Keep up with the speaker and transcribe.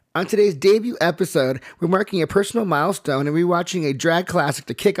On today's debut episode, we're marking a personal milestone and rewatching a drag classic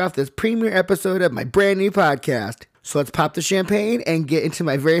to kick off this premiere episode of my brand new podcast. So let's pop the champagne and get into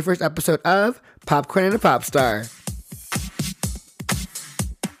my very first episode of Popcorn and a Pop Star.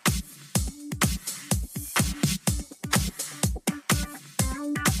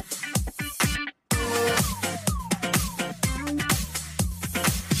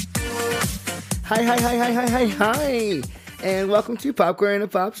 Hi, and welcome to Popcorn and a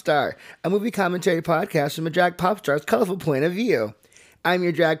Pop Star, a movie commentary podcast from a drag pop star's colorful point of view. I'm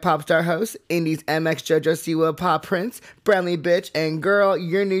your drag pop star host, Indies MX JoJo Siwa Pop Prince, Brandly Bitch, and girl,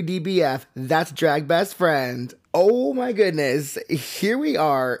 your new DBF, that's drag best friend. Oh my goodness, here we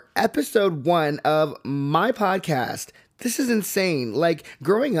are, episode 1 of my podcast. This is insane. Like,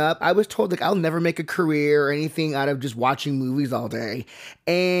 growing up, I was told, I'll never make a career or anything out of just watching movies all day.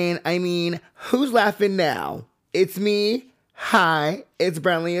 And, I mean, who's laughing now? It's me. Hi, it's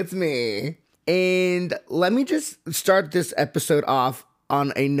Brandly, it's me. And let me just start this episode off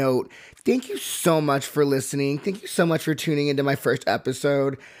on a note. Thank you so much for listening. Thank you so much for tuning into my first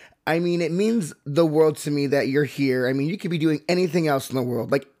episode. I mean, it means the world to me that you're here. I mean, you could be doing anything else in the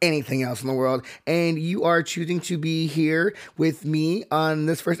world, and you are choosing to be here with me on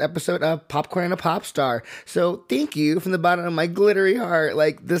this first episode of Popcorn and a Pop Star. So thank you from the bottom of my glittery heart.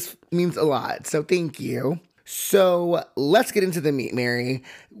 This means a lot. So thank you. So let's get into the meat, Mary.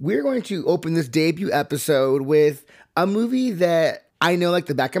 We're going to open this debut episode with a movie that I know like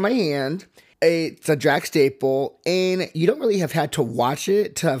the back of my hand. It's a drag staple, and you don't really have had to watch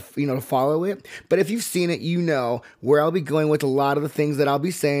it to follow it. But if you've seen it, you know where I'll be going with a lot of the things that I'll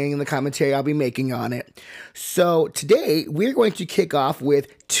be saying and the commentary I'll be making on it. So today, we're going to kick off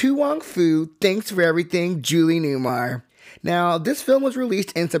with To Wong Foo, Thanks for Everything, Julie Newmar. Now, this film was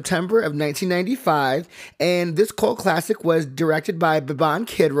released in September of 1995, and this cult classic was directed by Biban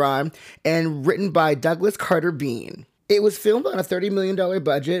Kidron and written by Douglas Carter Bean. It was filmed on a $30 million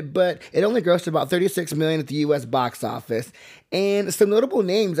budget, but it only grossed about $36 million at the U.S. box office. And some notable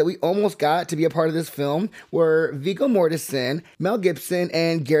names that we almost got to be a part of this film were Viggo Mortensen, Mel Gibson,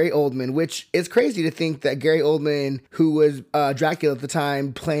 and Gary Oldman, which is crazy to think that Gary Oldman, who was Dracula at the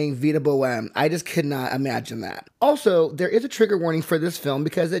time, playing Vita Boheme. I just could not imagine that. Also, there is a trigger warning for this film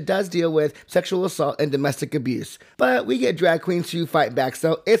because it does deal with sexual assault and domestic abuse. But we get drag queens who fight back,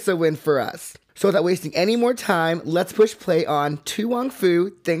 so it's a win for us. So without wasting any more time, let's push play on To Wong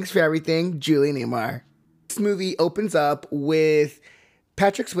Foo, Thanks for Everything, Julie Newmar. This movie opens up with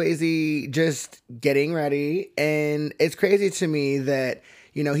Patrick Swayze just getting ready, and it's crazy to me that,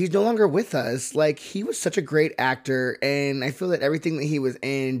 he's no longer with us. He was such a great actor, and I feel that everything that he was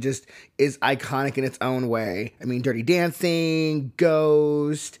in just is iconic in its own way. I mean, Dirty Dancing,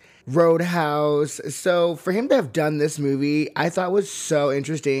 Ghost, Roadhouse. So for him to have done this movie, I thought was so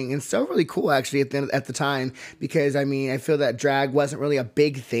interesting and so really cool actually at the time, because I feel that drag wasn't really a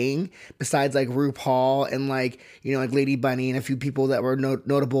big thing besides RuPaul and Lady Bunny and a few people that were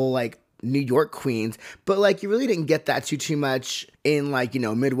notable New York queens, but you really didn't get that too much in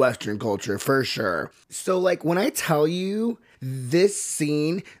Midwestern culture for sure. So when I tell you this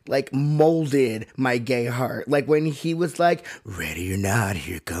scene molded my gay heart, when he was ready or not,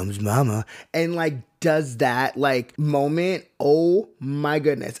 here comes mama, and does that moment, oh my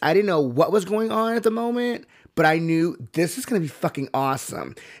goodness. I didn't know what was going on at the moment, but I knew this is gonna be fucking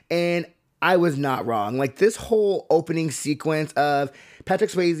awesome. And I was not wrong. This whole opening sequence of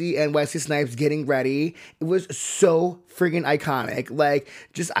Patrick Swayze and Wesley Snipes getting ready, it was so friggin' iconic.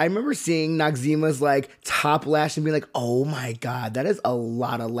 I remember seeing Noxema's top lash and being oh my god, that is a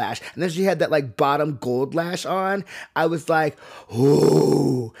lot of lash. And then she had that bottom gold lash on. I was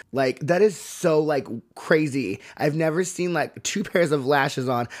ooh, that is so crazy. I've never seen 2 pairs of lashes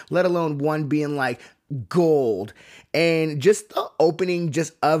on, let alone one being gold. And just the opening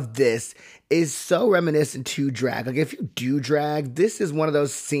just of this is so reminiscent to drag. If you do drag, this is one of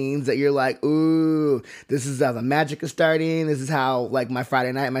those scenes that you're ooh, this is how the magic is starting. This is how my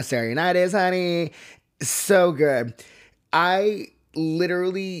Friday night, my Saturday night is, honey. So good. I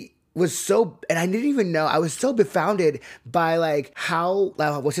literally and I didn't even know, I was so befounded by how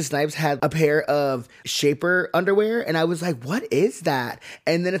Wesley Snipes had a pair of shaper underwear, and I was what is that?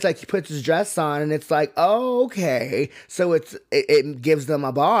 And then it's he puts his dress on, and it's oh, okay, so it gives them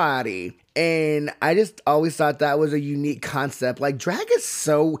a body. And I just always thought that was a unique concept. Drag is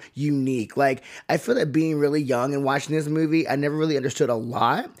so unique. I feel that being really young and watching this movie, I never really understood a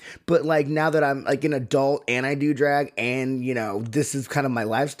lot. But now that I'm an adult and I do drag and, this is kind of my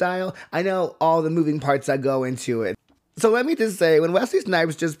lifestyle, I know all the moving parts that go into it. So let me just say, when Wesley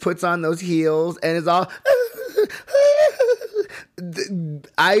Snipes just puts on those heels and is all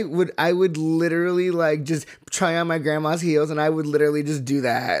I would literally like just try on my grandma's heels, and I would literally just do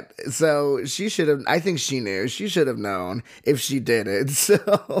that. So she should have, I think she knew, she should have known if she did it.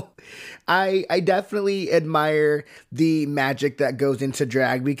 So I definitely admire the magic that goes into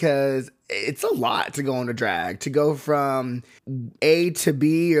drag, because it's a lot to go into drag, to go from A to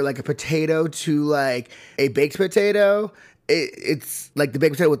B, or like a potato to like a baked potato. It's like the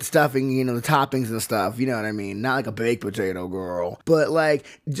baked potato with the stuffing, you know, the toppings and stuff, you know what I mean? Not like a baked potato, girl. But like,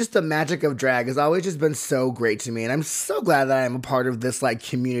 just the magic of drag has always just been so great to me. And I'm so glad that I'm a part of this like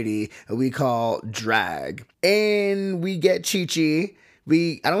community that we call drag. And we get Chi-Chi.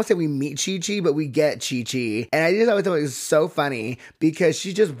 I don't want to say we meet Chi-Chi, but we get Chi-Chi. And I just always thought it was so funny, because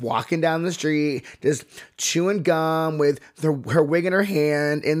she's just walking down the street, just chewing gum with her wig in her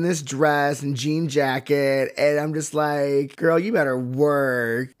hand, in this dress and jean jacket. And I'm just like, girl, you better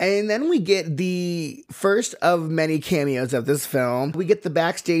work. And then we get the first of many cameos of this film. We get the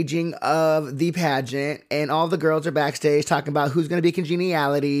backstaging of the pageant, and all the girls are backstage talking about who's going to be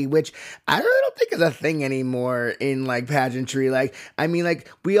congeniality, which I really don't think is a thing anymore in like pageantry. Like, I mean,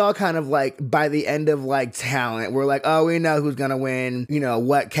 like, we all kind of like, by the end of like talent, we're like, oh, we know who's gonna win, you know,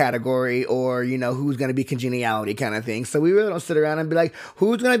 what category, or, you know, who's gonna be congeniality kind of thing. So we really don't sit around and be like,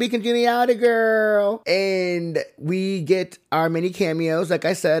 who's gonna be congeniality, girl? And we get our mini cameos, like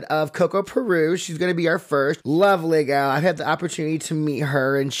I said, of Coco Peru. She's gonna be our first. Lovely gal. I've had the opportunity to meet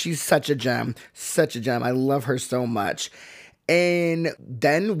her, and she's such a gem. Such a gem. I love her so much. And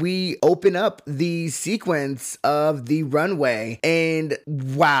then we open up the sequence of the runway, and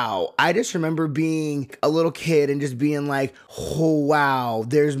wow, I just remember being a little kid and just being like, oh wow,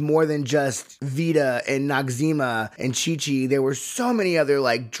 there's more than just Vita and Noxzema and Chi-Chi. There were so many other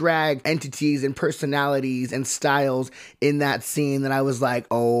like drag entities and personalities and styles in that scene that I was like,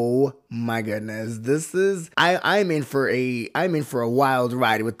 oh my goodness, this is, I'm in for a wild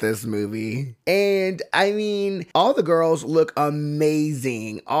ride with this movie. And I mean, all the girls look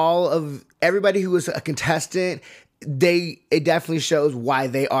amazing. Everybody who was a contestant, it definitely shows why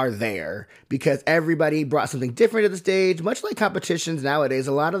they are there, because everybody brought something different to the stage. Much like competitions nowadays,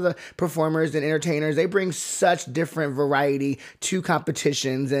 a lot of the performers and entertainers, they bring such different variety to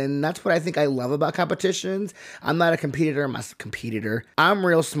competitions, and that's what I think I love about competitions. I'm not a competitor. I'm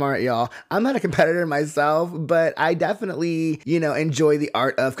real smart, y'all. I'm not a competitor myself, but I definitely, you know, enjoy the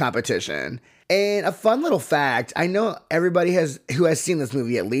art of competition. And a fun little fact, I know everybody who has seen this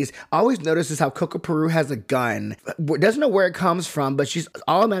movie at least always notices how Coco Peru has a gun. Doesn't know where it comes from, but she's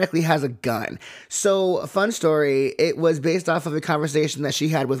automatically has a gun. So, a fun story, it was based off of a conversation that she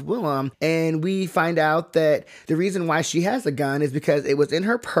had with Willem, and we find out that the reason why she has a gun is because it was in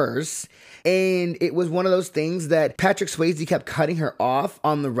her purse. And it was one of those things that Patrick Swayze kept cutting her off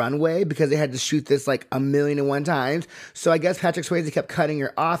on the runway, because they had to shoot this like 1,000,001 times. So I guess Patrick Swayze kept cutting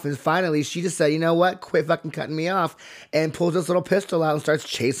her off, and finally she just said, you know what, quit fucking cutting me off, and pulls this little pistol out and starts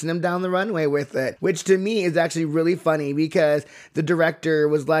chasing him down the runway with it, which to me is actually really funny, because the director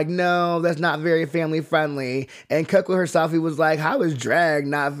was like, no, that's not very family friendly. And Coco herself, he was like, how is drag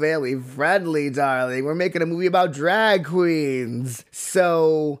not family friendly, darling? We're making a movie about drag queens.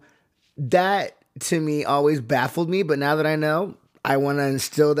 So that, to me, always baffled me, but now that I know, I want to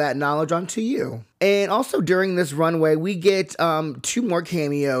instill that knowledge onto you. And also during this runway, we get 2 more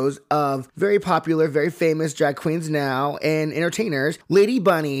cameos of very popular, very famous drag queens now and entertainers, Lady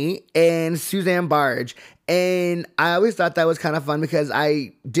Bunny and Suzanne Barge. And I always thought that was kind of fun, because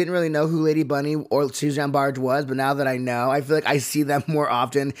I didn't really know who Lady Bunny or Suzanne Barge was, but now that I know, I feel like I see them more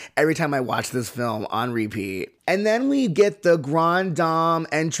often every time I watch this film on repeat. And then we get the Grand Dame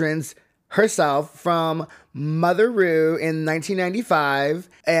entrance herself from Mother Rue in 1995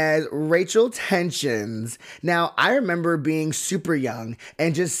 as Rachel Tensions. Now, I remember being super young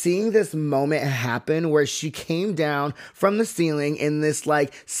and just seeing this moment happen where she came down from the ceiling in this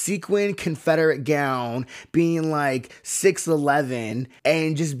like sequin Confederate gown, being like 6'11",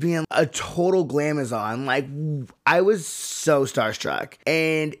 and just being a total glamazon. Like, I was so starstruck.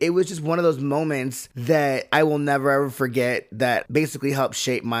 And it was just one of those moments that I will never ever forget, that basically helped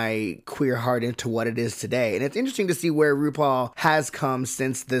shape my queer heart into what it is today. And it's interesting to see where RuPaul has come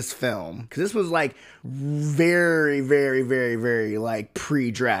since this film, because this was like very, very, very, very like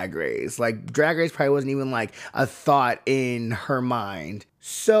pre-Drag Race. Like, Drag Race probably wasn't even like a thought in her mind.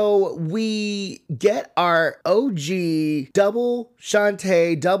 So we get our OG double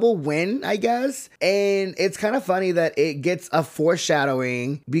Shantae double win, I guess. And it's kind of funny that it gets a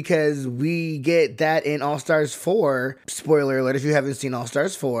foreshadowing because we get that in All Stars 4. Spoiler alert if you haven't seen All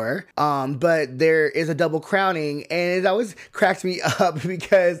Stars 4. But there is a double crowning, and it always cracks me up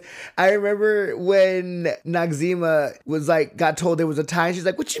because I remember when Noxzema was like, got told there was a tie, and she's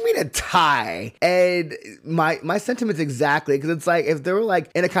like, "What you mean a tie?" And my sentiments exactly, because it's like, if there were like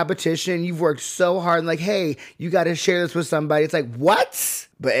in a competition, you've worked so hard and like, hey, you got to share this with somebody. It's like, what?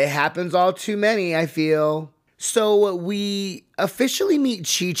 But it happens all too many, I feel. So we officially meet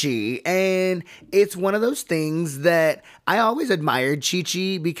Chi-Chi, and it's one of those things that I always admired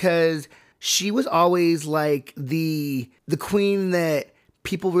Chi-Chi because she was always like the queen that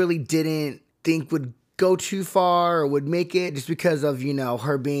people really didn't think would go too far or would make it, just because of, you know,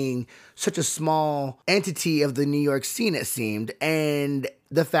 her being such a small entity of the New York scene, it seemed. And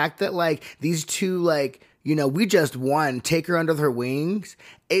the fact that like these two, like, you know, we just won, take her under her wings,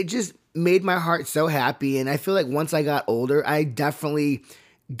 it just made my heart so happy. And I feel like once I got older, I definitely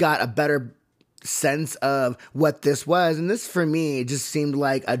got a better sense of what this was. And this, for me, just seemed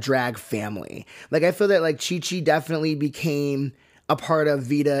like a drag family. Like, I feel that like Chi-Chi definitely became a part of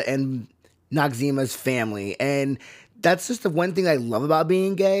Vita and Noxzema's family. And that's just the one thing I love about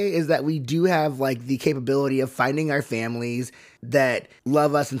being gay, is that we do have like the capability of finding our families that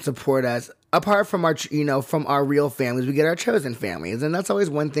love us and support us. Apart from our, you know, from our real families, we get our chosen families. And that's always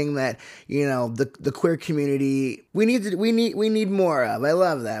one thing that, you know, the queer community, we need more of. I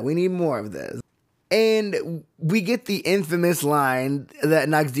love that. We need more of this. And we get the infamous line that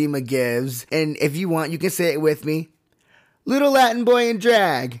Noxzema gives. And if you want, you can say it with me. "Little Latin boy in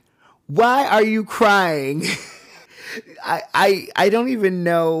drag, why are you crying?" I don't even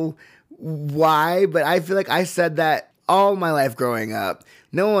know why, but I feel like I said that all my life growing up.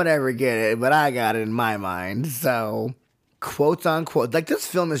 No one ever get it, but I got it in my mind. So, quotes on quotes. Like, this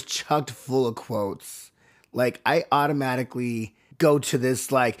film is chucked full of quotes. Like, I automatically go to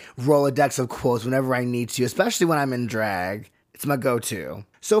this, like, Rolodex of quotes whenever I need to, especially when I'm in drag. It's my go-to.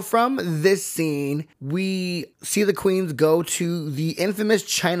 So from this scene, we see the queens go to the infamous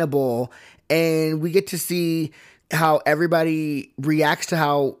China Bowl, and we get to see how everybody reacts to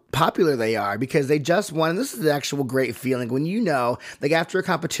how popular they are, because they just won. And this is the actual great feeling when, you know, like after a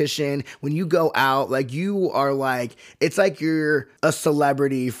competition, when you go out, like you are like, it's like you're a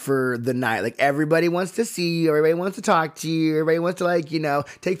celebrity for the night. Like everybody wants to see you, everybody wants to talk to you, everybody wants to, like, you know,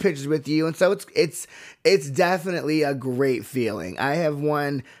 take pictures with you. And so it's definitely a great feeling. I have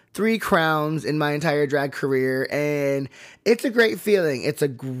won 3 crowns in my entire drag career, and it's a great feeling. It's a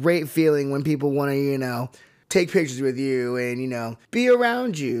great feeling when people want to, you know, take pictures with you and, you know, be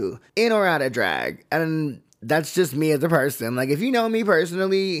around you in or out of drag. And that's just me as a person. Like, if you know me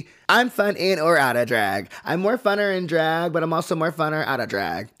personally, I'm fun in or out of drag. I'm more funner in drag, but I'm also more funner out of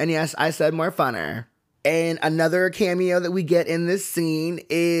drag. And yes, I said more funner. And another cameo that we get in this scene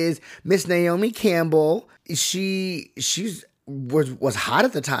is Miss Naomi Campbell. She's was hot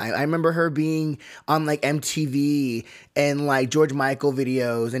at the time. I remember her being on like MTV and like George Michael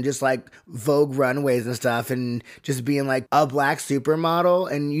videos and just like Vogue runways and stuff, and just being like a black supermodel.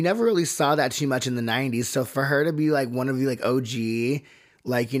 And you never really saw that too much in the 90s. So for her to be like one of the like OG,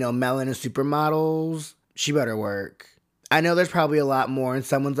 like, you know, melanin supermodels, she better work. I know there's probably a lot more, and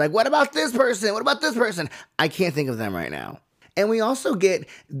someone's like, what about this person? What about this person? I can't think of them right now. And we also get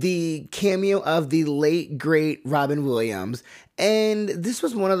the cameo of the late, great Robin Williams. And this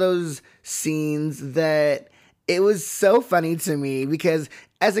was one of those scenes that it was so funny to me, because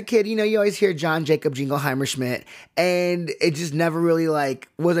as a kid, you know, you always hear John Jacob Jingleheimer Schmidt, and it just never really like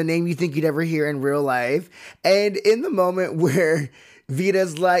was a name you think you'd ever hear in real life. And in the moment where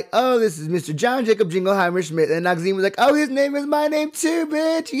Vita's like, oh, this is Mr. John Jacob Jingleheimer Schmidt, and Noxzema was like, oh, his name is my name too,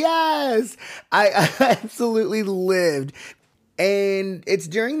 bitch, yes! I absolutely lived. And it's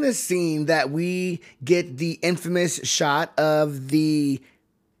during this scene that we get the infamous shot of the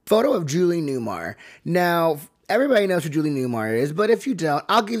photo of Julie Newmar. Now, everybody knows who Julie Newmar is, but if you don't,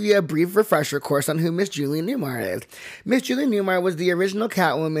 I'll give you a brief refresher course on who Miss Julie Newmar is. Miss Julie Newmar was the original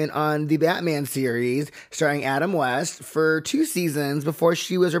Catwoman on the Batman series, starring Adam West, for 2 seasons before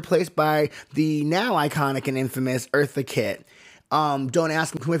she was replaced by the now iconic and infamous Eartha Kitt. Don't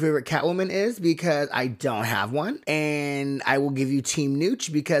ask me who my favorite Catwoman is, because I don't have one. And I will give you Team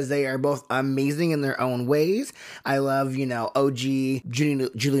Nooch, because they are both amazing in their own ways. I love, you know, OG Julie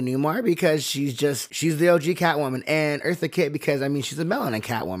Newmar, because she's the OG Catwoman. And Eartha Kitt, because, I mean, she's a melanin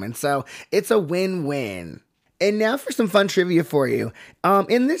Catwoman. So it's a win-win. And now for some fun trivia for you.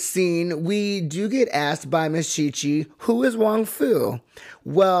 In this scene, we do get asked by Miss Chi-Chi, who is Wong Fu?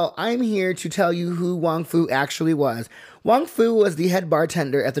 Well, I'm here to tell you who Wong Fu actually was. Wong Fu was the head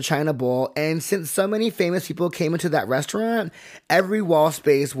bartender at the China Bowl, and since so many famous people came into that restaurant, every wall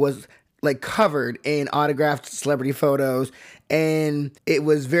space was like covered in autographed celebrity photos, and it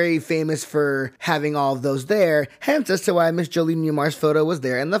was very famous for having all of those there, hence as to why Miss Jolie Newmar's photo was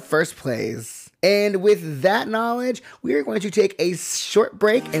there in the first place. And with that knowledge, we are going to take a short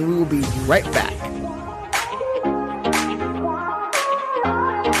break and we will be right back.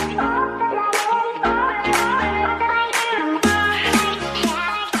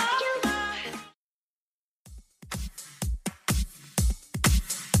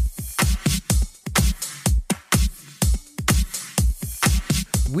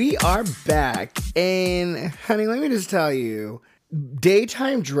 We are back, and honey, let me just tell you,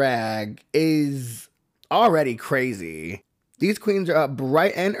 daytime drag is already crazy. These queens are up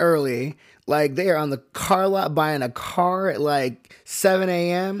bright and early, like they are on the car lot buying a car at like 7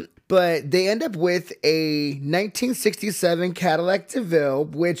 a.m., but they end up with a 1967 Cadillac DeVille,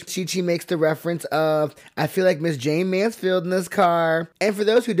 which Chi-Chi makes the reference of, I feel like Miss Jane Mansfield in this car. And for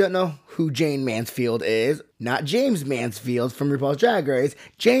those who don't know who Jane Mansfield is, not James Mansfield from RuPaul's Drag Race,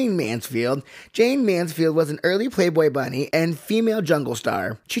 Jane Mansfield. Jane Mansfield was an early Playboy bunny and female jungle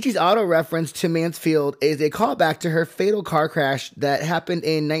star. Chi-Chi's auto reference to Mansfield is a callback to her fatal car crash that happened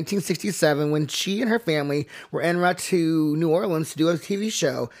in 1967 when she and her family were en route to New Orleans to do a TV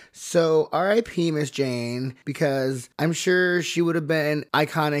show. So R.I.P. Miss Jane, because I'm sure she would have been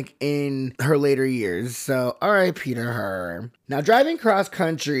iconic in her later years. So R.I.P. to her. Now, driving cross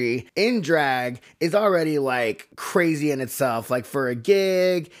country in drag is already like crazy in itself. Like for a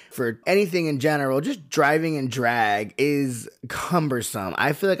gig, for anything in general, just driving in drag is cumbersome.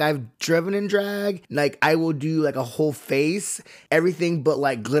 I feel like I've driven in drag. Like I will do like a whole face, everything but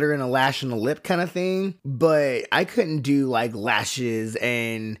like glitter and a lash and a lip kind of thing. But I couldn't do like lashes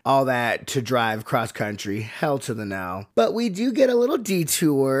and all that to drive cross country. Hell to the no. But we do get a little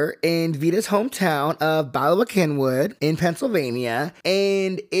detour in Vita's hometown of Bala Kenwood in Pennsylvania.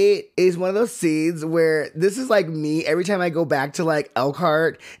 And it is one of those scenes where this is like me every time I go back to like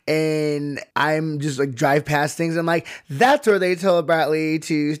Elkhart and I'm just like drive past things. I'm like, that's where they told Bradley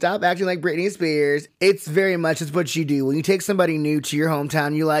to stop acting like Britney Spears. It's very much, it's what you do. When you take somebody new to your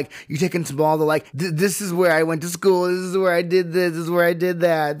hometown, you're taking some all the like, this is where I went to school. This is where I did this is where I did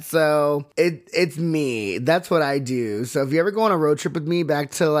that. So it's me. That's what I do. So if you ever go on a road trip with me back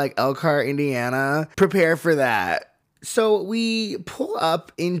to like Elkhart, Indiana, prepare for that. So we pull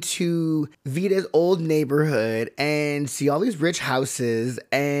up into Vita's old neighborhood and see all these rich houses,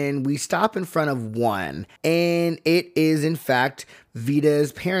 and we stop in front of one, and it is in fact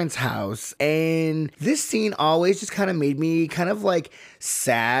Vita's parents' house. And this scene always just kind of made me kind of like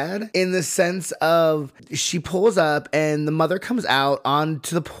sad in the sense of she pulls up and the mother comes out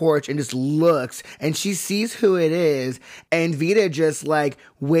onto the porch and just looks and she sees who it is, and Vita just like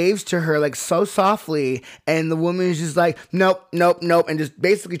waves to her like so softly, and the woman is just like nope, and just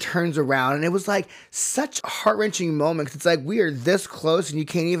basically turns around. And it was like such a heart-wrenching moment, 'cause it's like we are this close and you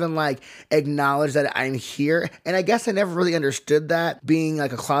can't even like acknowledge that I'm here. And I guess I never really understood that, being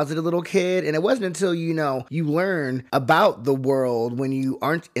like a closeted little kid. And it wasn't until you learn about the world when you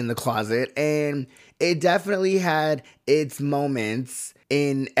aren't in the closet. And it definitely had its moments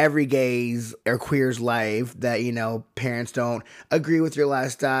in every gay's or queer's life that, parents don't agree with your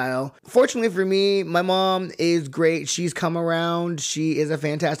lifestyle. Fortunately for me, my mom is great. She's come around. She is a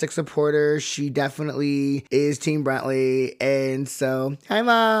fantastic supporter. She definitely is Team Brantley. And so, hi,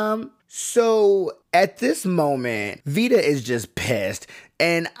 Mom. So at this moment, Vita is just pissed.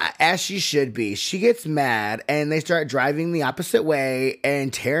 And as she should be, she gets mad and they start driving the opposite way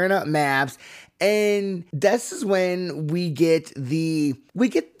and tearing up maps. And this is when we get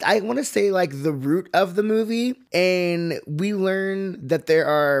I want to say like the root of the movie, and we learn that there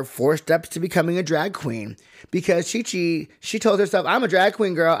are 4 steps to becoming a drag queen. Because she told herself, I'm a drag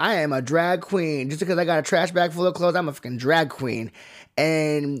queen, girl. I am a drag queen. Just because I got a trash bag full of clothes, I'm a freaking drag queen.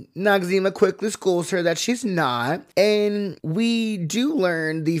 And Noxzema quickly schools her that she's not. And we do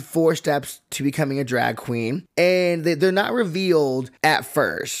learn the 4 steps to becoming a drag queen. And they're not revealed at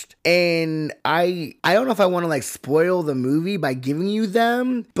first. And I don't know if I want to like spoil the movie by giving you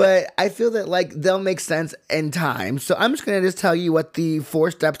them, but I feel that like they'll make sense in time. So I'm just going to just tell you what the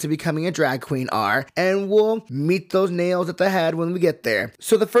 4 steps to becoming a drag queen are. And we'll meet those nails at the head when we get there.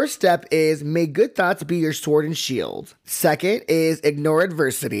 So the first step is may good thoughts be your sword and shield. Second is ignore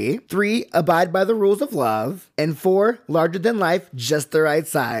adversity. 3, abide by the rules of love. And 4, larger than life, just the right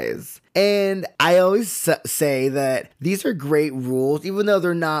size. And I always say that these are great rules, even though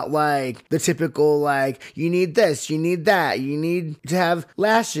they're not like the typical, like, you need this, you need that, you need to have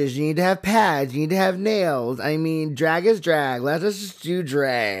lashes, you need to have pads, you need to have nails. I mean, drag is drag. Let's just do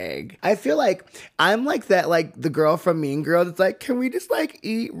drag. I feel like I'm like that, like the girl from Mean Girl that's like, can we just like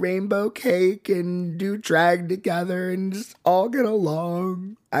eat rainbow cake and do drag together and just all get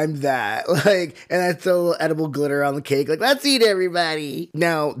along? I'm that. Like, and I throw a little edible glitter on the cake. Like, let's eat, everybody.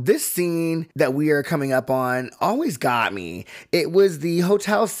 Now, this scene that we are coming up on always got me. It was the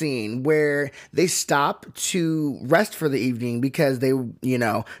hotel scene where they stop to rest for the evening because they,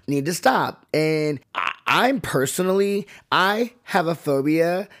 need to stop. And I have a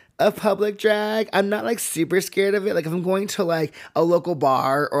phobia of public drag. I'm not like super scared of it. Like if I'm going to like a local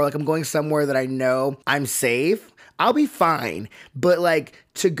bar or like I'm going somewhere that I know I'm safe, I'll be fine. But like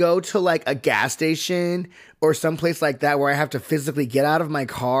to go to like a gas station or someplace like that where I have to physically get out of my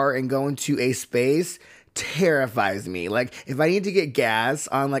car and go into a space terrifies me. Like if I need to get gas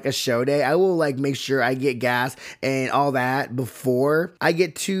on like a show day, I will like make sure I get gas and all that before I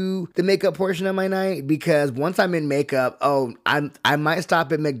get to the makeup portion of my night, because once I'm in makeup, I might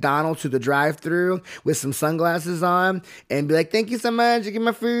stop at McDonald's to the drive-thru with some sunglasses on and be like, thank you so much, get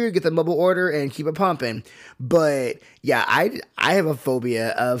my food, get the mobile order and keep it pumping. But yeah, I have a phobia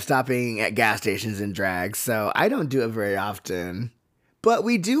of stopping at gas stations in drag, so I don't do it very often. But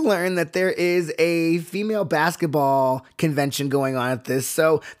we do learn that there is a female basketball convention going on at this,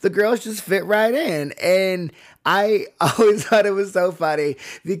 so the girls just fit right in. And I always thought it was so funny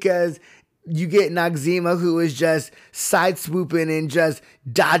because you get Noxzema, who is just side swooping and just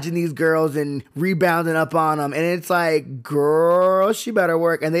dodging these girls and rebounding up on them. And it's like, girl, she better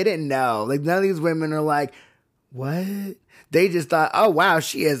work. And they didn't know. Like, none of these women are like, what? They just thought, oh, wow,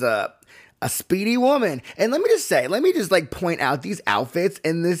 she is a speedy woman. And let me just like point out these outfits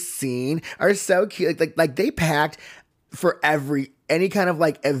in this scene are so cute. Like they packed for any kind of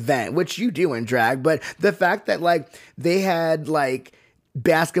like event, which you do in drag, but the fact that like they had like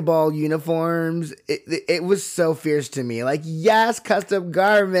basketball uniforms, it was so fierce to me. Like, yes, custom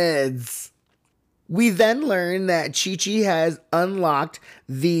garments. We then learn that Chi Chi has unlocked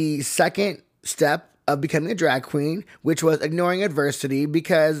the second step of becoming a drag queen, which was ignoring adversity,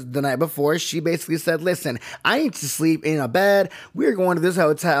 because the night before she basically said, listen, I need to sleep in a bed. We're going to this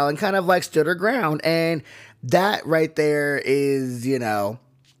hotel, and kind of like stood her ground. And that right there is,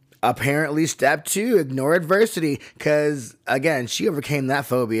 apparently step 2, ignore adversity. Because again, she overcame that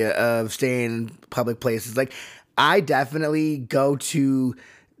phobia of staying in public places. Like, I definitely go to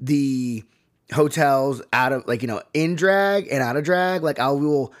the hotels out of in drag and out of drag. Like, I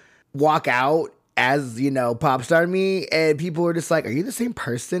will walk out as, pop star me, and people are just like, are you the same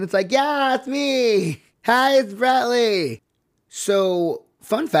person? It's like, yeah, it's me. Hi, it's Bradley. So,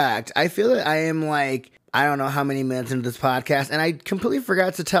 fun fact, I feel that I am like, I don't know how many minutes into this podcast, and I completely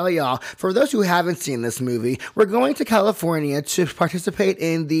forgot to tell y'all, for those who haven't seen this movie, we're going to California to participate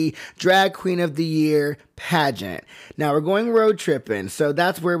in the Drag Queen of the Year pageant. Now, we're going road tripping, so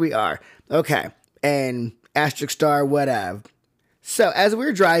that's where we are. Okay, and asterisk star, whatever. So as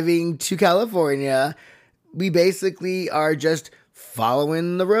we're driving to California, we basically are just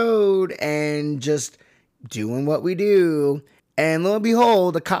following the road and just doing what we do. And lo and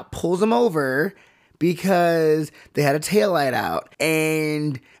behold, the cop pulls them over because they had a taillight out.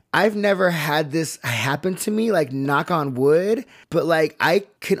 And I've never had this happen to me, like, knock on wood, but like, I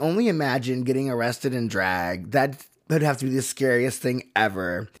can only imagine getting arrested in drag. That would have to be the scariest thing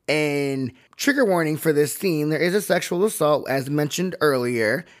ever. And trigger warning for this scene, there is a sexual assault as mentioned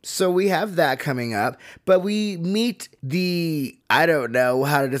earlier. So we have that coming up. But we meet the, I don't know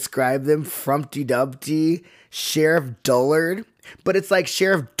how to describe them, Frumpty Dumpty, Sheriff Dullard. But it's like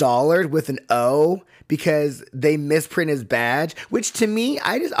Sheriff Dollard with an O, because they misprint his badge, which to me,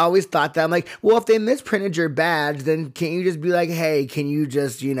 I just always thought that. I'm like, well, if they misprinted your badge, then can't you just be like, hey, can you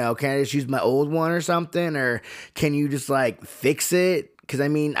just, can I just use my old one or something? Or can you just like fix it? Because I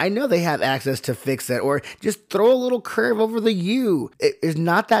mean, I know they have access to fix it, or just throw a little curve over the U. It's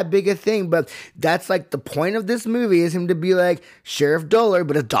not that big a thing, but that's like the point of this movie, is him to be like Sheriff Dollard,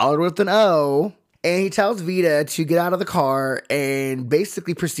 but a dollar with an O. And he tells Vita to get out of the car and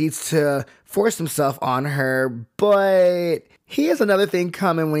basically proceeds to force himself on her. But he has another thing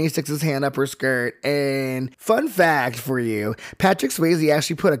coming when he sticks his hand up her skirt. And fun fact for you, Patrick Swayze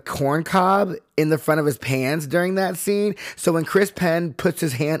actually put a corn cob in the front of his pants during that scene. So when Chris Penn puts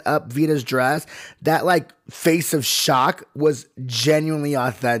his hand up Vita's dress, that like face of shock was genuinely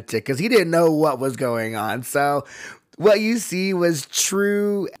authentic, because he didn't know what was going on. So what you see was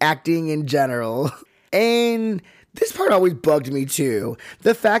true acting in general. And This part always bugged me too.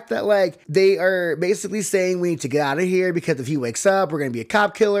 The fact that like they are basically saying we need to get out of here because if he wakes up, we're gonna be a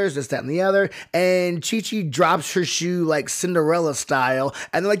cop killers, this, that, and the other. And Chi-Chi drops her shoe like Cinderella style,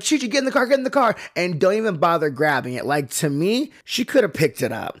 and they're like, Chi-Chi, get in the car, and don't even bother grabbing it. Like, to me, she could have picked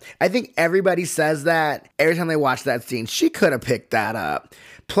it up. I think everybody says that every time they watch that scene. She could have picked that up.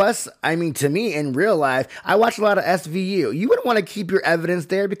 Plus, I mean, to me, in real life, I watch a lot of SVU. You wouldn't want to keep your evidence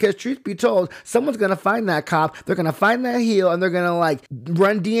there because, truth be told, someone's going to find that cop, they're going to find that heel, and they're going to, like,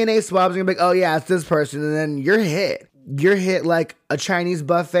 run DNA swabs and be like, oh, yeah, it's this person, and then you're hit. You're hit like a Chinese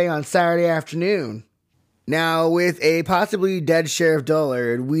buffet on Saturday afternoon. Now, with a possibly dead Sheriff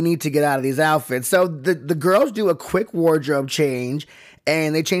Dullard, we need to get out of these outfits. So the girls do a quick wardrobe change,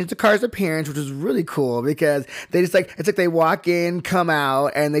 and they change the car's appearance, which is really cool because they just like, it's like they walk in, come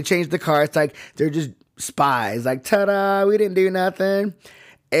out, and they change the car. It's like they're just spies. Like, ta-da, we didn't do nothing.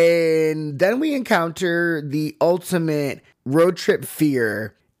 And then we encounter the ultimate road trip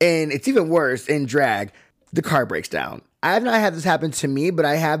fear, and it's even worse in drag. The car breaks down. I have not had this happen to me, but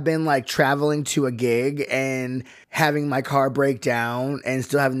I have been like traveling to a gig and having my car break down and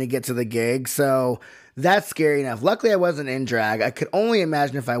still having to get to the gig. So that's scary enough. Luckily, I wasn't in drag. I could only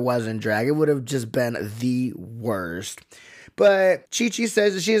imagine if I was in drag, it would have just been the worst. But Chi-Chi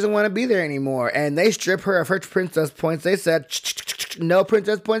says that she doesn't want to be there anymore, and they strip her of her princess points. They said, no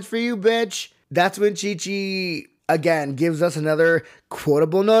princess points for you, bitch. That's when Chi-Chi again gives us another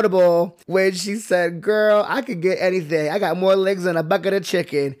quotable notable when she said, girl, I could get anything. I got more legs than a bucket of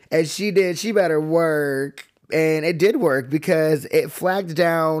chicken. And she did. She better work. And it did work because it flagged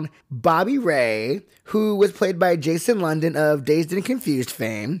down Bobby Ray, who was played by Jason London of Dazed and Confused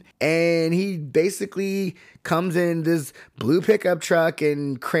fame. And he basically comes in this blue pickup truck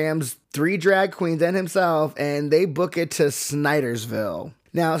and crams 3 drag queens and himself, and they book it to Snydersville.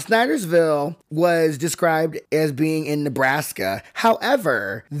 Now, Snydersville was described as being in Nebraska.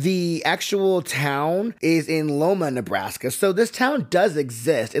 However, the actual town is in Loma, Nebraska. So this town does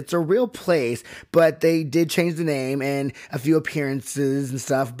exist. It's a real place, but they did change the name and a few appearances and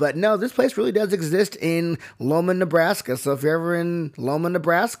stuff. But no, this place really does exist in Loma, Nebraska. So if you're ever in Loma,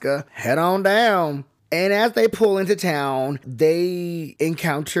 Nebraska, head on down. And as they pull into town, they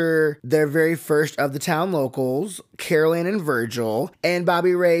encounter their very first of the town locals, Carol Ann and Virgil. And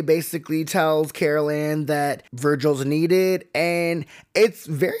Bobby Ray basically tells Carol Ann that Virgil's needed. And it's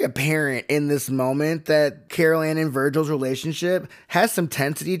very apparent in this moment that Carol Ann and Virgil's relationship has some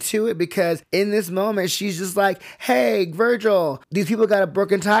tensity to it, because in this moment, she's just like, hey, Virgil, these people got a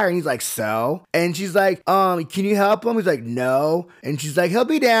broken tire. And he's like, so? And she's like, can you help him? He's like, no. And she's like, he'll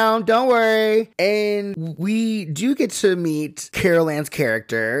be down. Don't worry. And we do get to meet Carol Ann's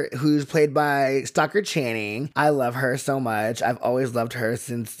character, who's played by Stockard Channing. I love her so much. I've always loved her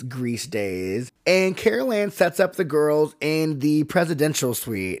since Grease days. And Carol Ann sets up the girls in the presidential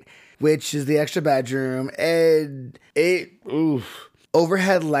suite, which is the extra bedroom. And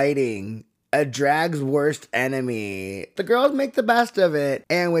overhead lighting, a drag's worst enemy. The girls make the best of it.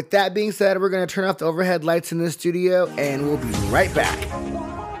 And with that being said, we're going to turn off the overhead lights in the studio, and we'll be right back.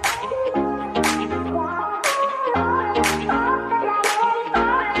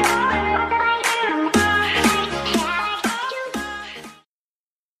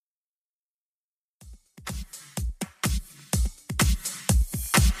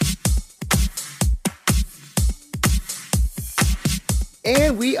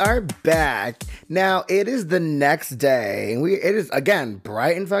 And we are back. Now, it is the next day. It is, again,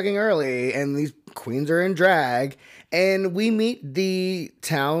 bright and fucking early, and these queens are in drag. And we meet the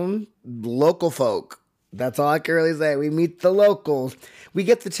town local folk. That's all I can really say. We meet the locals. We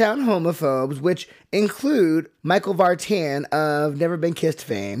get the town homophobes, which include Michael Vartan of Never Been Kissed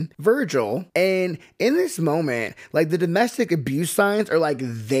fame, Virgil. And in this moment, like, the domestic abuse signs are like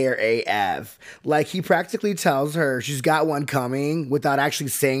there AF. Like, he practically tells her she's got one coming without actually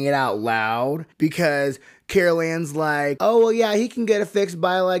saying it out loud, because Carol Ann's like, oh, well, yeah, he can get it fixed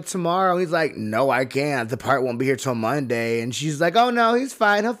by like tomorrow. He's like, no, I can't. The part won't be here till Monday. And she's like, oh, no, he's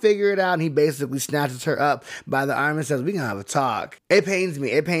fine. He'll figure it out. And he basically snatches her up by the arm and says, we can have a talk. It pains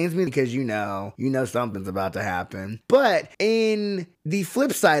me. It pains me because you know something's about to happen. But in the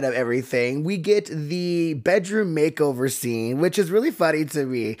flip side of everything, we get the bedroom makeover scene, which is really funny to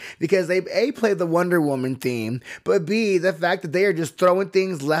me because they A, play the Wonder Woman theme, but B, the fact that they are just throwing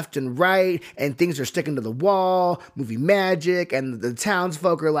things left and right and things are sticking to the wall, movie magic, and the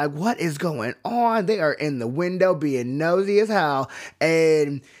townsfolk are like, what is going on? They are in the window being nosy as hell,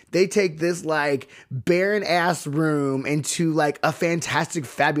 and they take this like barren ass room into like a fantastic,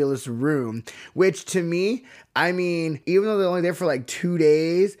 fabulous room, which to me, I mean, even though they're only there for like 2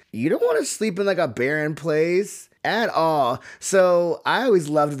 days, you don't want to sleep in like a barren place. at all. So I always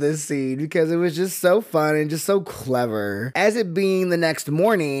loved this scene because it was just so fun and just so clever. As it being the next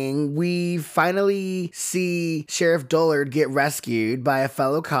morning, we finally see Sheriff Dullard get rescued by a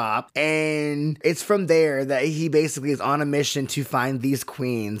fellow cop, and it's from there that he basically is on a mission to find these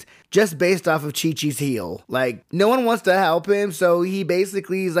queens, just based off of Chi-Chi's heel. Like, no one wants to help him, so he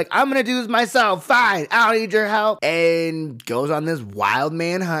basically is like, I'm gonna do this myself, fine, I don't need your help, and goes on this wild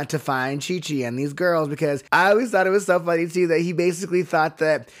manhunt to find Chi-Chi and these girls, because I always thought it was so funny too that he basically thought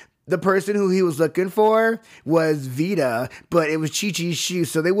that the person who he was looking for was Vita, but it was Chi-Chi's shoe,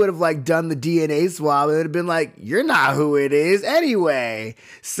 so they would have like done the DNA swab, and it would have been like, you're not who it is anyway.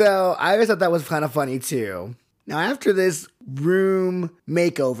 So I always thought that was kind of funny too. Now, after this room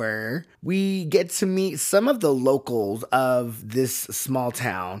makeover, we get to meet some of the locals of this small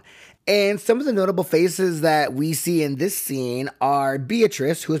town. And some of the notable faces that we see in this scene are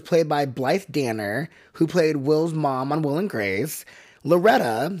Beatrice, who is played by Blythe Danner, who played Will's mom on Will and Grace.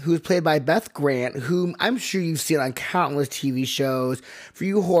 Loretta, who is played by Beth Grant, whom I'm sure you've seen on countless TV shows. For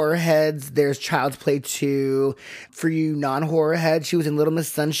you horror heads, there's Child's Play 2. For you non-horror heads, she was in Little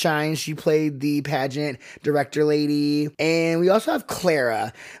Miss Sunshine. She played the pageant director lady. And we also have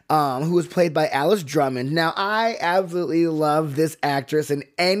Clara, who was played by Alice Drummond. Now, I absolutely love this actress and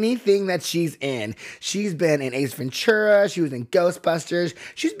anything that she's in. She's been in Ace Ventura. She was in Ghostbusters.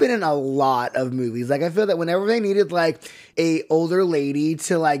 She's been in a lot of movies. Like, I feel that whenever they needed, like, a older lady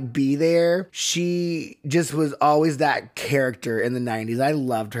to like be there, she just was always that character in the 90s. I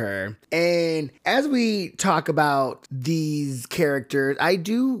loved her. And as we talk about these characters, I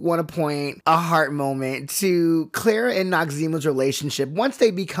do want to point a heart moment to Clara and Noxeema's relationship once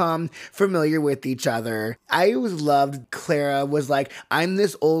they become familiar with each other. I always loved Clara was like, I'm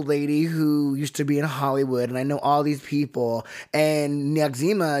this old lady who used to be in Hollywood and I know all these people, and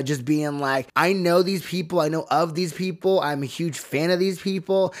Noxeema just being like, I know these people, I know of these people, I'm a huge fan of these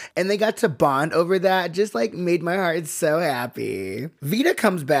people, and they got to bond over that. Just like made my heart so happy. Vita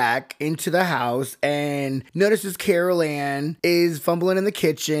comes back into the house and notices Carol Ann is fumbling in the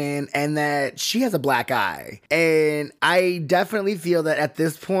kitchen and that she has a black eye. And I definitely feel that at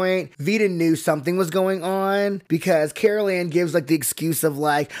this point, Vita knew something was going on, because Carol Ann gives like the excuse of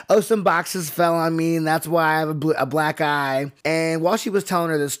like, oh, some boxes fell on me and that's why I have a black eye. And while she was telling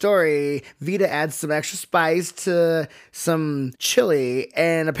her the story, Vita adds some extra spice to some chili,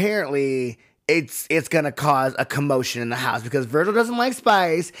 and apparently it's gonna cause a commotion in the house because Virgil doesn't like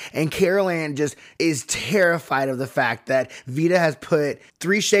spice, and Carol Ann just is terrified of the fact that Vita has put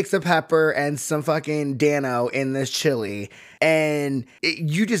 3 shakes of pepper and some fucking Dano in this chili. And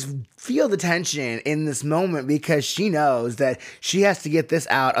you just feel the tension in this moment because she knows that she has to get this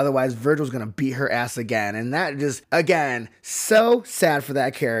out, otherwise Virgil's gonna beat her ass again. And that just, again, so sad for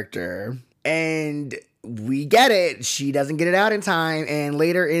that character. And we get it. She doesn't get it out in time, and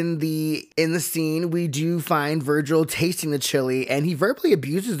later in the scene, we do find Virgil tasting the chili, and he verbally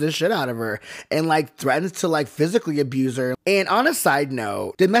abuses the shit out of her, and like threatens to like physically abuse her. And on a side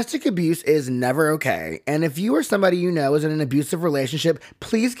note, domestic abuse is never okay, and if you or somebody you know is in an abusive relationship,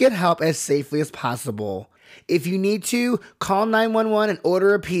 please get help as safely as possible. If you need to, call 911 and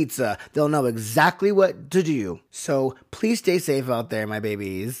order a pizza. They'll know exactly what to do. So please stay safe out there, my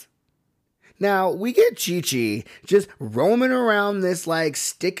babies. Now, we get Chi-Chi just roaming around this, like,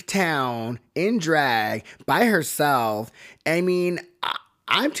 stick town in drag by herself. I mean,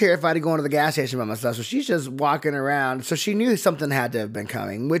 I'm terrified of going to the gas station by myself, so she's just walking around. So she knew something had to have been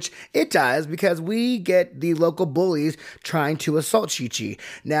coming, which it does, because we get the local bullies trying to assault Chi-Chi.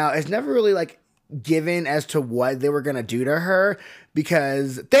 Now, it's never really, like, given as to what they were going to do to her,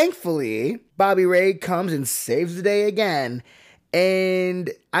 because thankfully, Bobby Ray comes and saves the day again. And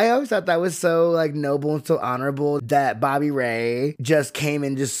I always thought that was so like noble and so honorable that Bobby Ray just came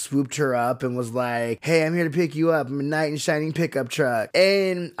and just swooped her up and was like, hey, I'm here to pick you up. I'm a knight in shining pickup truck.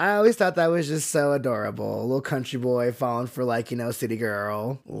 And I always thought that was just so adorable. A little country boy falling for like, you know, city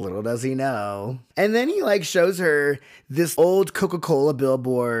girl. Little does he know. And then he like shows her this old Coca-Cola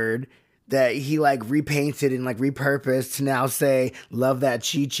billboard that he like repainted and like repurposed to now say, love that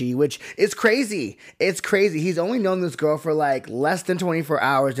Chi-Chi, which is crazy. It's crazy. He's only known this girl for like less than 24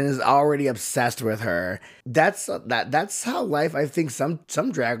 hours and is already obsessed with her. That's how life, I think, some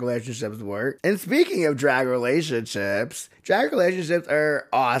drag relationships work. And speaking of drag relationships are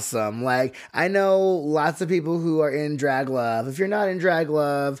awesome. Like, I know lots of people who are in drag love. If you're not in drag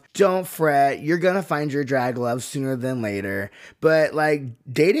love, don't fret. You're gonna find your drag love sooner than later. But like,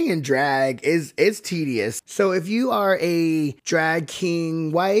 dating in drag drag is tedious. So if you are a drag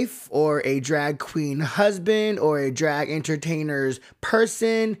king wife or a drag queen husband or a drag entertainer's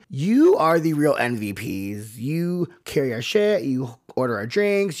person, you are the real MVPs. You carry our shit, you order our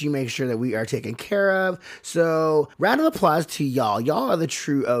drinks, you make sure that we are taken care of. So round of applause to y'all. Y'all are the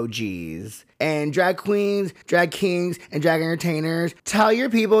true OGs. And drag queens, drag kings, and drag entertainers, tell your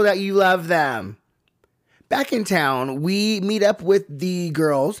people that you love them. Back in town, we meet up with the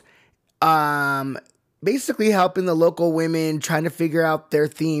girls, basically helping the local women trying to figure out their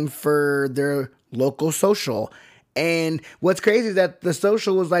theme for their local social. And what's crazy is that the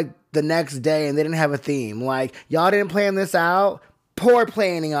social was like the next day and they didn't have a theme. Like, y'all didn't plan this out. Poor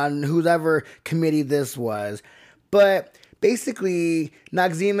planning on whoever committee this was. But basically,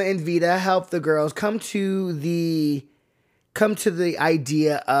 Noxzema and Vita helped the girls come to the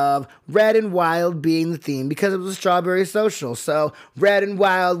idea of Red and Wild being the theme because it was a strawberry social. So Red and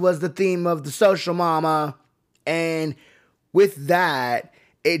Wild was the theme of the social, mama. And with that,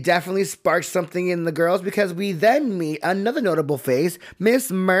 it definitely sparked something in the girls because we then meet another notable face,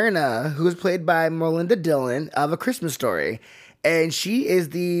 Miss Myrna, who is played by Melinda Dillon of A Christmas Story. And she is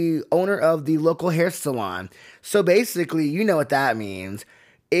the owner of the local hair salon. So basically, you know what that means.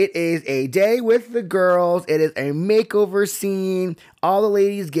 It is a day with the girls. It is a makeover scene. All the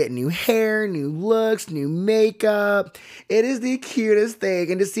ladies get new hair, new looks, new makeup. It is the cutest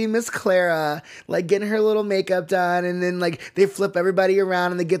thing. And to see Miss Clara, like, getting her little makeup done, and then, like, they flip everybody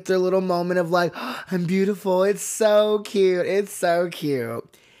around and they get their little moment of, like, oh, I'm beautiful. It's so cute. It's so cute.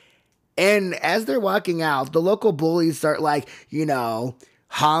 And as they're walking out, the local bullies start, like, you know,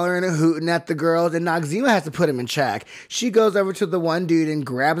 hollering and hooting at the girls, and Noxzema has to put him in check. She goes over to the one dude and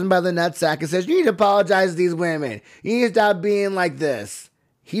grabs him by the nutsack and says, you need to apologize to these women. You need to stop being like this.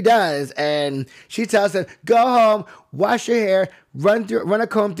 He does, and she tells him, go home, wash your hair, run a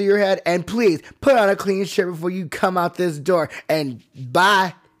comb through your head, and please put on a clean shirt before you come out this door. And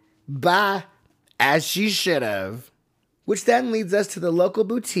bye, as she should have. Which then leads us to the local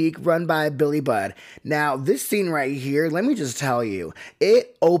boutique run by Billy Budd. Now, this scene right here, let me just tell you,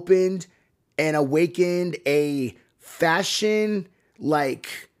 it opened and awakened a fashion,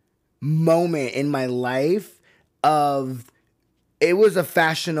 like, moment in my life it was a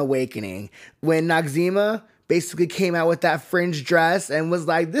fashion awakening. When Noxzema basically came out with that fringe dress and was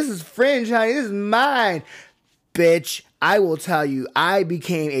like, this is fringe, honey, this is mine. Bitch, I will tell you, I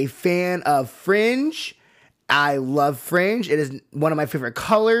became a fan of fringe. I love fringe. It is one of my favorite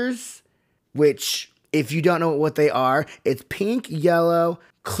colors, which, if you don't know what they are, it's pink, yellow,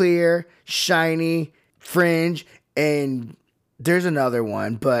 clear, shiny, fringe, and there's another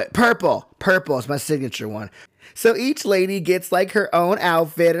one, but purple. Purple is my signature one. So each lady gets, like, her own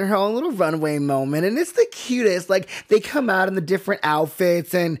outfit and her own little runway moment, and it's the cutest. Like, they come out in the different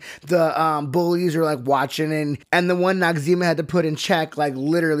outfits, and the bullies are, like, watching, and the one Noxzema had to put in check, like,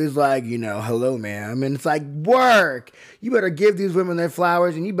 literally is like, you know, hello, ma'am, and it's like, work! You better give these women their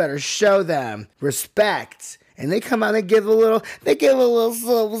flowers, and you better show them respect. And they come out and give a little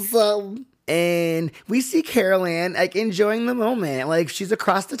something. And we see Carol Ann, like, enjoying the moment. Like, she's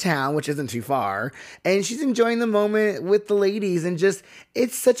across the town, which isn't too far. And she's enjoying the moment with the ladies. And just,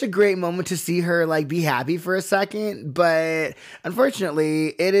 it's such a great moment to see her, like, be happy for a second. But unfortunately,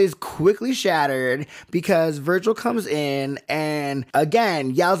 it is quickly shattered because Virgil comes in and,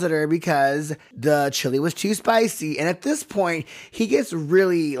 again, yells at her because the chili was too spicy. And at this point, he gets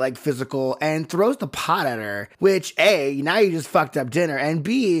really, like, physical and throws the pot at her. Which, A, now you just fucked up dinner. And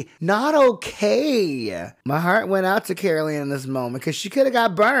B, not okay. My heart went out to Carol Ann in this moment because she could have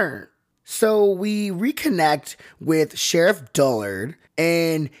got burned. So we reconnect with Sheriff Dullard,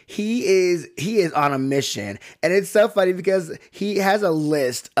 and he is on a mission. And it's so funny because he has a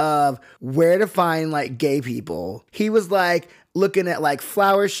list of where to find, like, gay people. He was like looking at, like,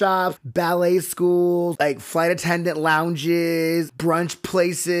 flower shops, ballet schools, like flight attendant lounges, brunch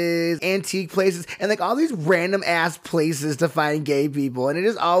places, antique places, and, like, all these random ass places to find gay people. And it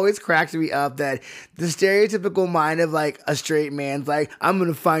just always cracks me up that the stereotypical mind of, like, a straight man's like, I'm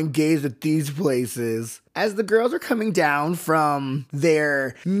gonna find gays at these places. As the girls are coming down from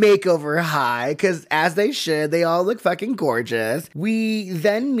their makeover high, because as they should, they all look fucking gorgeous, we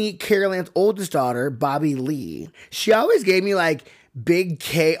then meet Carol Ann's oldest daughter, Bobby Lee. She always gave me, like, big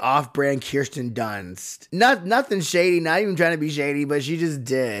K off-brand Kirsten Dunst. Nothing shady, not even trying to be shady, but she just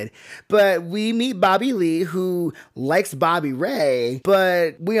did. But we meet Bobby Lee, who likes Bobby Ray,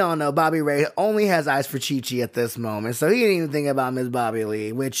 but we all know Bobby Ray only has eyes for Chi-Chi at this moment, so he didn't even think about Miss Bobby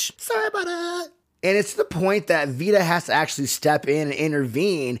Lee, which, sorry about that. And it's to the point that Vita has to actually step in and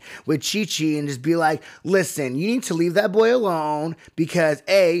intervene with Chi-Chi and just be like, listen, you need to leave that boy alone because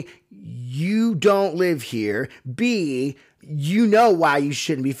A, you don't live here. B, you know why you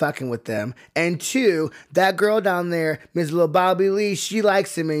shouldn't be fucking with them. And 2, that girl down there, Miss Little Bobby Lee, she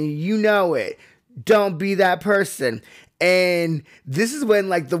likes him and you know it. Don't be that person. And this is when,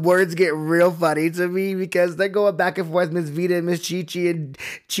 like, the words get real funny to me because they're going back and forth, Miss Vita and Miss Chi-Chi, and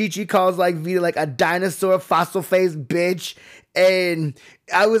Chi-Chi calls, like, Vita, like, a dinosaur fossil-faced bitch. And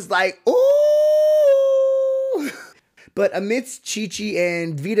I was like, ooh! But amidst Chi-Chi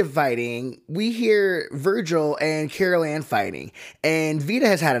and Vita fighting, we hear Virgil and Carol Ann fighting. And Vita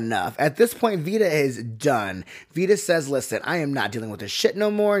has had enough. At this point, Vita is done. Vita says, listen, I am not dealing with this shit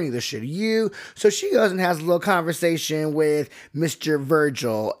no more. Neither should you. So she goes and has a little conversation with Mr.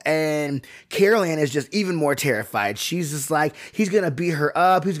 Virgil. And Carol Ann is just even more terrified. She's just like, he's going to beat her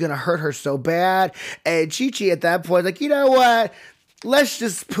up. He's going to hurt her so bad. And Chi-Chi at that point is like, you know what? Let's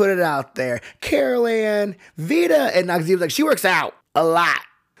just put it out there. Carol Ann, Vita, and Noxeema's like, she works out a lot.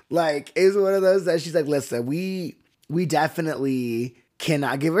 Like, it's one of those that she's like, listen, we definitely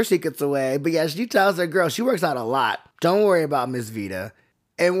cannot give her secrets away. But yeah, she tells her, girl, she works out a lot. Don't worry about Miss Vita.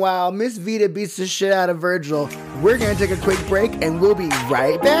 And while Miss Vita beats the shit out of Virgil, we're going to take a quick break and we'll be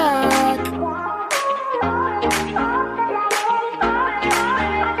right back.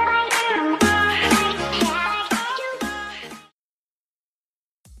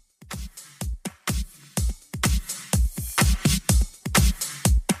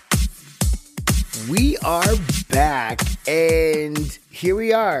 We are back, and here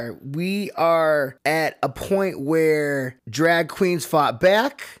we are. We are at a point where drag queens fought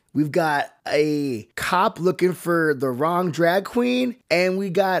back. We've got a cop looking for the wrong drag queen, and we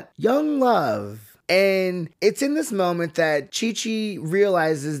got young love. And it's in this moment that Chi-Chi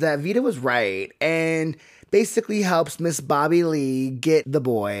realizes that Vita was right, and basically helps Miss Bobby Lee get the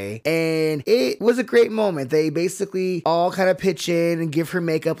boy. And it was a great moment. They basically all kind of pitch in and give her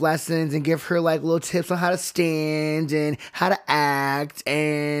makeup lessons and give her like little tips on how to stand and how to act.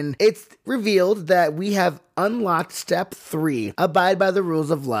 And it's revealed that we have unlocked step 3, abide by the rules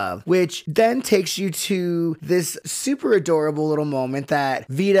of love, which then takes you to this super adorable little moment that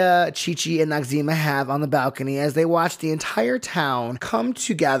Vita, Chi-Chi, and Noxeema have on the balcony as they watch the entire town come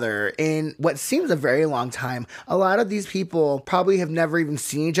together in what seems a very long time. A lot of these people probably have never even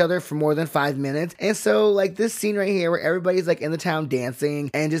seen each other for more than 5 minutes. And so like this scene right here where everybody's like in the town dancing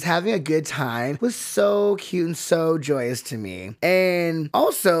and just having a good time was so cute and so joyous to me. And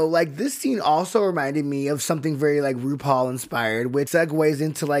also like this scene also reminded me of something very like RuPaul inspired, which segues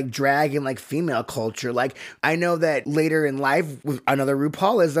into like drag and like female culture. Like I know that later in life with another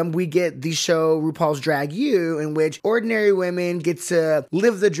RuPaulism, we get the show RuPaul's Drag You, in which ordinary women get to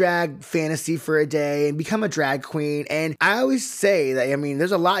live the drag fantasy for a day and become a drag queen. And I always say that, I mean,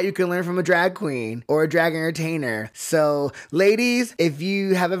 there's a lot you can learn from a drag queen or a drag entertainer. So ladies, if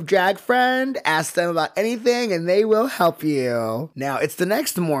you have a drag friend, ask them about anything and they will help you. Now it's the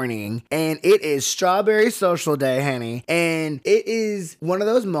next morning and it is Strawberry Social Day, honey. And it is one of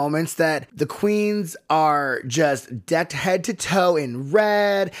those moments that the queens are just decked head to toe in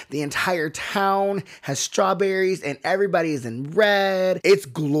red. The entire town has strawberries and everybody is in red. It's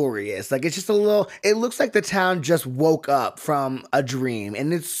glorious. Like it's just it looks like the town just woke up from a dream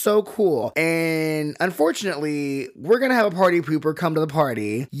and it's so cool. And unfortunately, we're gonna have a party pooper come to the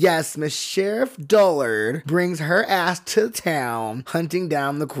party. Yes, Miss Sheriff Dullard brings her ass to town hunting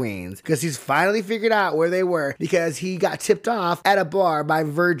down the queens because he's finally figured out where they were because he got tipped off at a bar by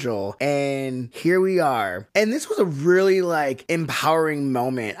Virgil. And here we are. And this was a really like empowering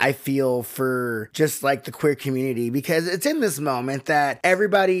moment, I feel, for just like the queer community, because it's in this moment that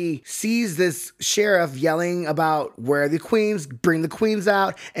everybody sees this sheriff yelling about where the queens, bring the queens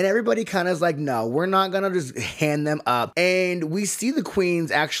out, and everybody kind of is like, no, we're not gonna just hand them up. And we see the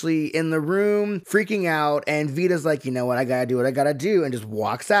queens actually in the room freaking out, and Vita's like, you know what, I gotta do what I gotta do, and just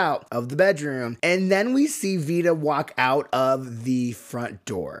walks out of the bedroom. And then we see Vita walk out of the front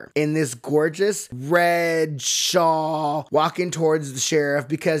door in this gorgeous red shawl, walking towards the sheriff,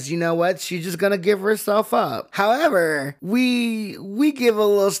 because you know what, she's just gonna give herself up. However, we give a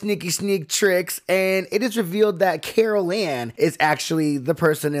little sneak tricks, and it is revealed that Carol Ann is actually the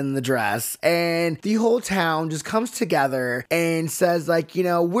person in the dress. And the whole town just comes together and says like, you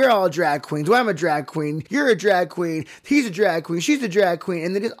know, we're all drag queens. Well, I'm a drag queen. You're a drag queen. He's a drag queen. She's a drag queen.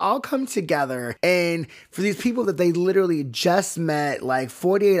 And they just all come together. And for these people that they literally just met like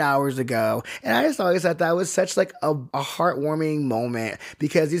 48 hours ago. And I just always thought that was such like a heartwarming moment,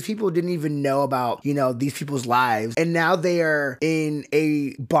 because these people didn't even know about, you know, these people's lives. And now they are in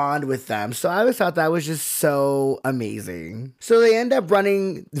a bond with them. So I always thought that was just so amazing. So they end up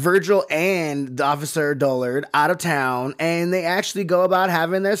running Virgil and the Officer Dullard out of town, and they actually go about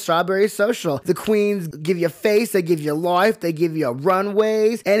having their strawberry social. The queens give you a face, they give you life, they give you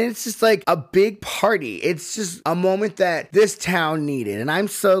runways, and it's just like a big party. It's just a moment that this town needed, and I'm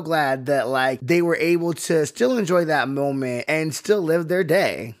so glad that like they were able to still enjoy that moment and still live their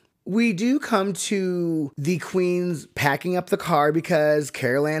day. We do come to the queens packing up the car because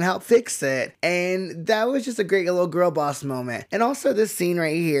Carol Ann helped fix it. And that was just a great little girl boss moment. And also this scene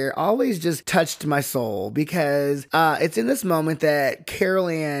right here always just touched my soul because it's in this moment that Carol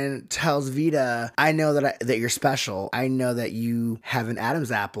Ann tells Vita, I know that you're special. I know that you have an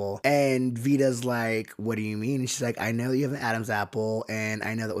Adam's apple. And Vita's like, what do you mean? And she's like, I know that you have an Adam's apple, and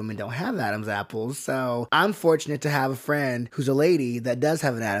I know that women don't have Adam's apples. So I'm fortunate to have a friend who's a lady that does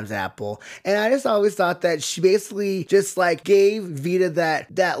have an Adam's apple. And I just always thought that she basically just like gave Vita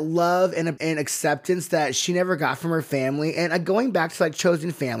that love and acceptance that she never got from her family. And going back to like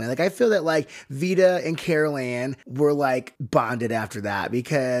chosen family, like I feel that like Vita and Carol Ann were like bonded after that,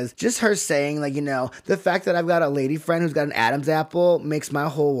 because just her saying like, you know, the fact that I've got a lady friend who's got an Adam's apple makes my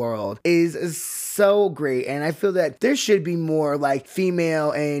whole world is so great. And I feel that there should be more like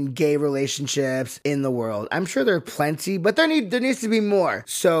female and gay relationships in the world. I'm sure there are plenty, but there needs to be more.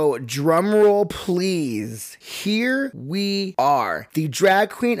 So drum roll, please. Here we are, the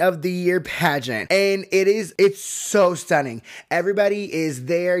Drag Queen of the Year pageant. And it's so stunning. Everybody is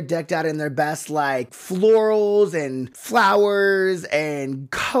there decked out in their best like florals and flowers and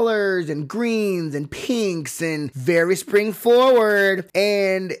colors and greens and pinks and very spring forward.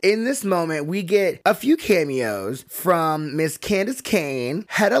 And in this moment, we get a few cameos from Miss Candace Kane,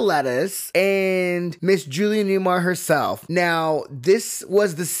 Hedda Lettuce, and Miss Julie Newmar herself. Now, this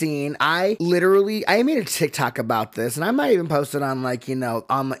was the scene. I made a TikTok about this, and I might even post it on like, you know,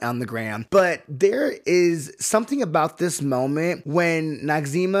 on the gram. But there is something about this moment when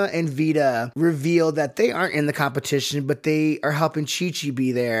Noxzema and Vita reveal that they aren't in the competition, but they are helping Chi-Chi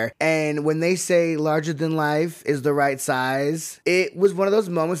be there. And when they say larger than life is the right size, it was one of those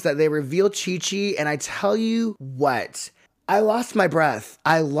moments that they reveal Chi-Chi, and I tell you what, I lost my breath.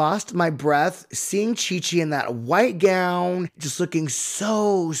 I lost my breath seeing Chi-Chi in that white gown, just looking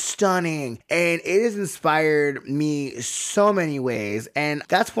so stunning. And it has inspired me so many ways. And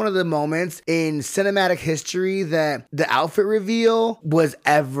that's one of the moments in cinematic history that the outfit reveal was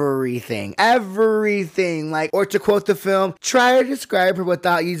everything. Everything. Like, or to quote the film, try to describe her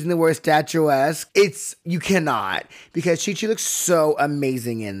without using the word statuesque. You cannot. Because Chi-Chi looks so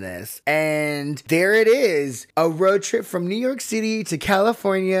amazing in this. And there it is. A road trip from New York City to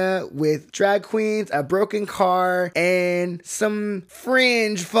California with drag queens, a broken car, and some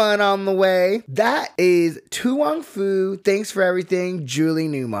fringe fun on the way. That is Tu Wong Fu. Thanks for everything, Julie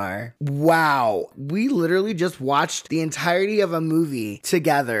Newmar. Wow. We literally just watched the entirety of a movie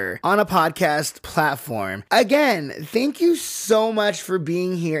together on a podcast platform. Again, thank you so much for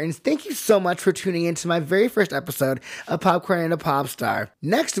being here, and thank you so much for tuning into my very first episode of Popcorn and a Pop Star.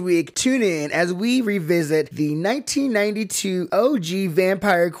 Next week, tune in as we revisit the 1992 OG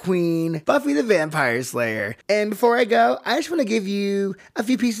vampire queen, Buffy the Vampire Slayer. And before I go, I just want to give you a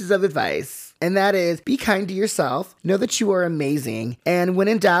few pieces of advice. And that is, be kind to yourself, know that you are amazing, and when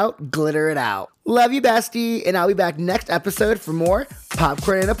in doubt, glitter it out. Love you, bestie, and I'll be back next episode for more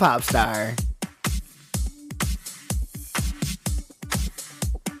Popcorn and a Pop Star.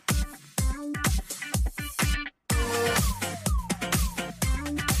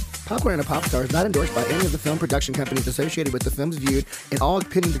 Popcorn and a Pop Star is not endorsed by any of the film production companies associated with the films viewed, and all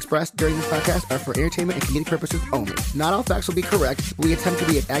opinions expressed during this podcast are for entertainment and comedic purposes only. Not all facts will be correct, but we attempt to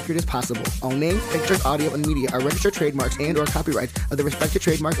be as accurate as possible. All names, pictures, audio, and media are registered trademarks and/or copyrights of the respective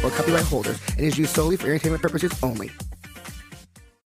trademark or copyright holders, and is used solely for entertainment purposes only.